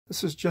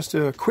This is just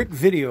a quick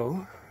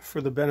video for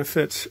the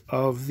benefit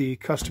of the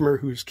customer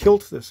whose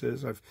kilt this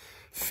is. I've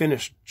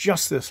finished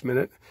just this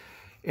minute,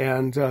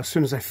 and as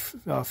soon as I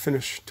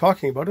finish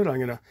talking about it, I'm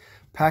going to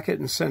pack it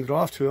and send it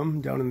off to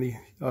him down in the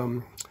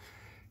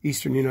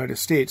eastern United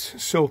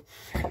States. So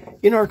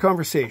in our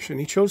conversation,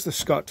 he chose the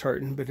Scott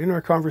tartan, but in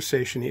our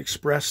conversation he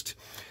expressed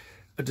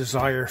a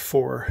desire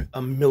for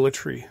a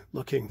military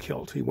looking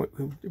kilt.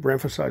 We're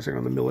emphasizing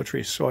on the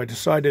military, so I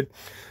decided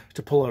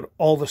to pull out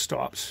all the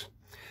stops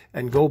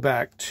and go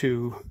back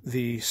to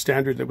the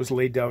standard that was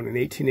laid down in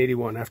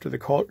 1881 after the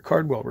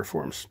Cardwell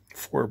reforms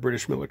for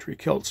British military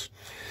kilts.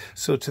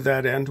 So to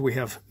that end, we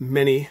have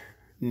many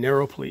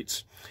narrow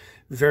pleats,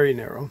 very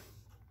narrow,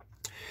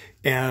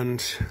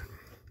 and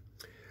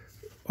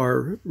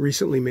our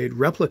recently made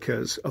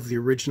replicas of the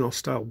original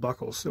style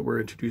buckles that were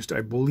introduced,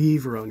 I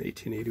believe, around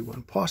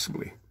 1881,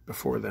 possibly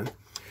before then.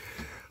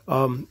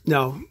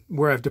 Now,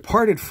 where I've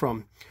departed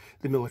from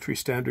the military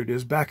standard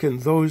is back in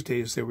those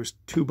days there was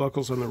 2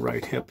 buckles on the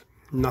right hip,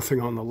 nothing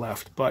on the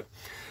left, but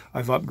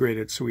I've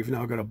upgraded, so we've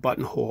now got a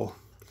buttonhole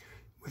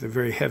with a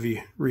very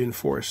heavy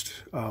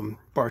reinforced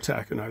bar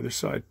tack on either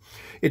side.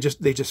 They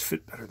just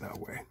fit better that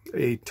way.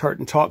 A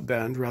tartan top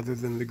band rather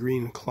than the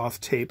green cloth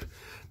tape,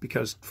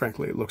 because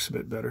frankly it looks a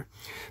bit better.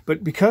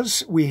 But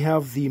because we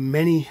have the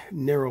many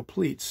narrow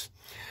pleats,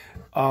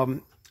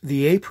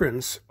 the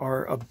aprons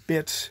are a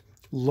bit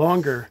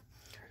longer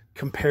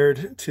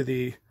compared to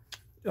the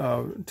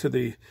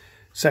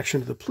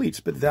section of the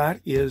pleats, but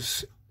that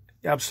is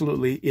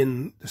absolutely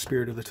in the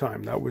spirit of the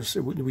time.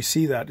 We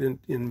see that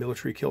in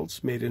military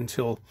kilts made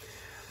until,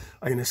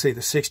 I'm going to say,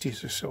 the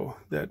 60s or so,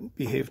 that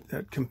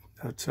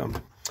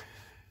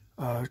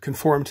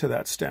conformed to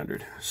that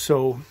standard.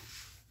 So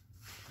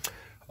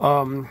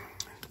the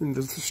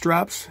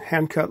straps,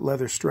 hand-cut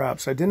leather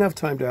straps. I didn't have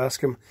time to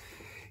ask him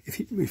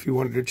if he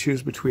wanted to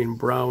choose between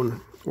brown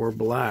or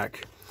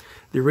black.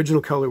 The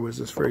original color was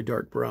this very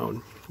dark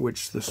brown,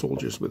 which the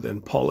soldiers would then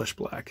polish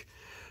black.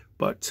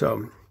 But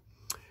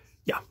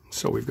yeah,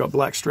 so we've got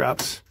black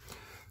straps.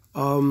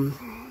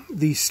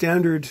 The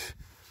standard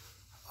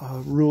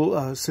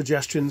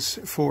suggestions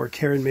for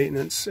care and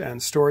maintenance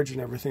and storage and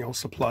everything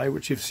else apply,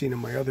 which you've seen in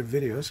my other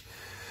videos.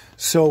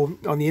 So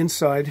on the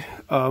inside,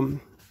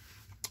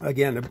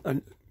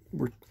 again,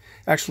 we're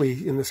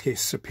actually, in this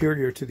case,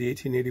 superior to the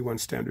 1881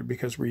 standard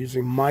because we're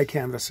using my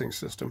canvassing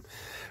system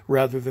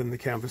rather than the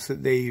canvas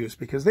that they use,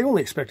 because they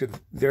only expected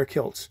their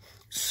kilts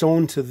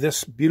sewn to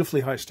this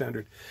beautifully high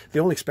standard. They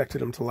only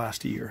expected them to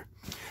last a year.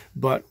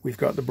 But we've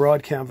got the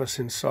broad canvas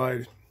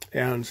inside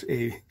and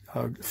a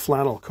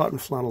cotton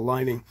flannel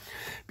lining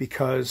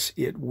because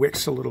it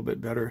wicks a little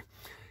bit better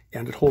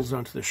and it holds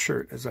onto the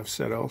shirt, as I've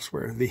said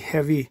elsewhere. The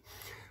heavy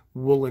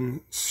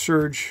woolen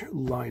serge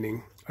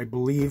lining, I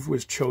believe,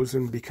 was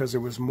chosen because it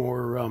was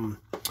more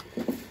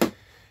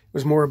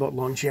about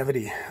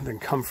longevity than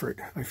comfort.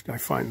 I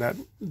find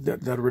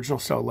that original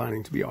style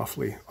lining to be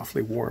awfully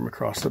warm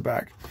across the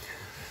back.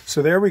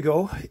 So there we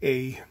go,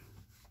 a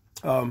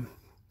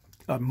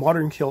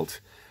modern kilt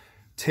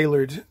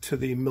tailored to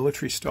the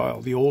military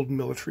style, the old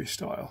military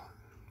style.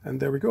 And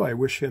there we go. I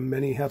wish him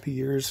many happy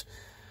years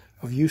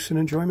of use and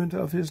enjoyment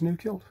of his new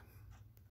kilt.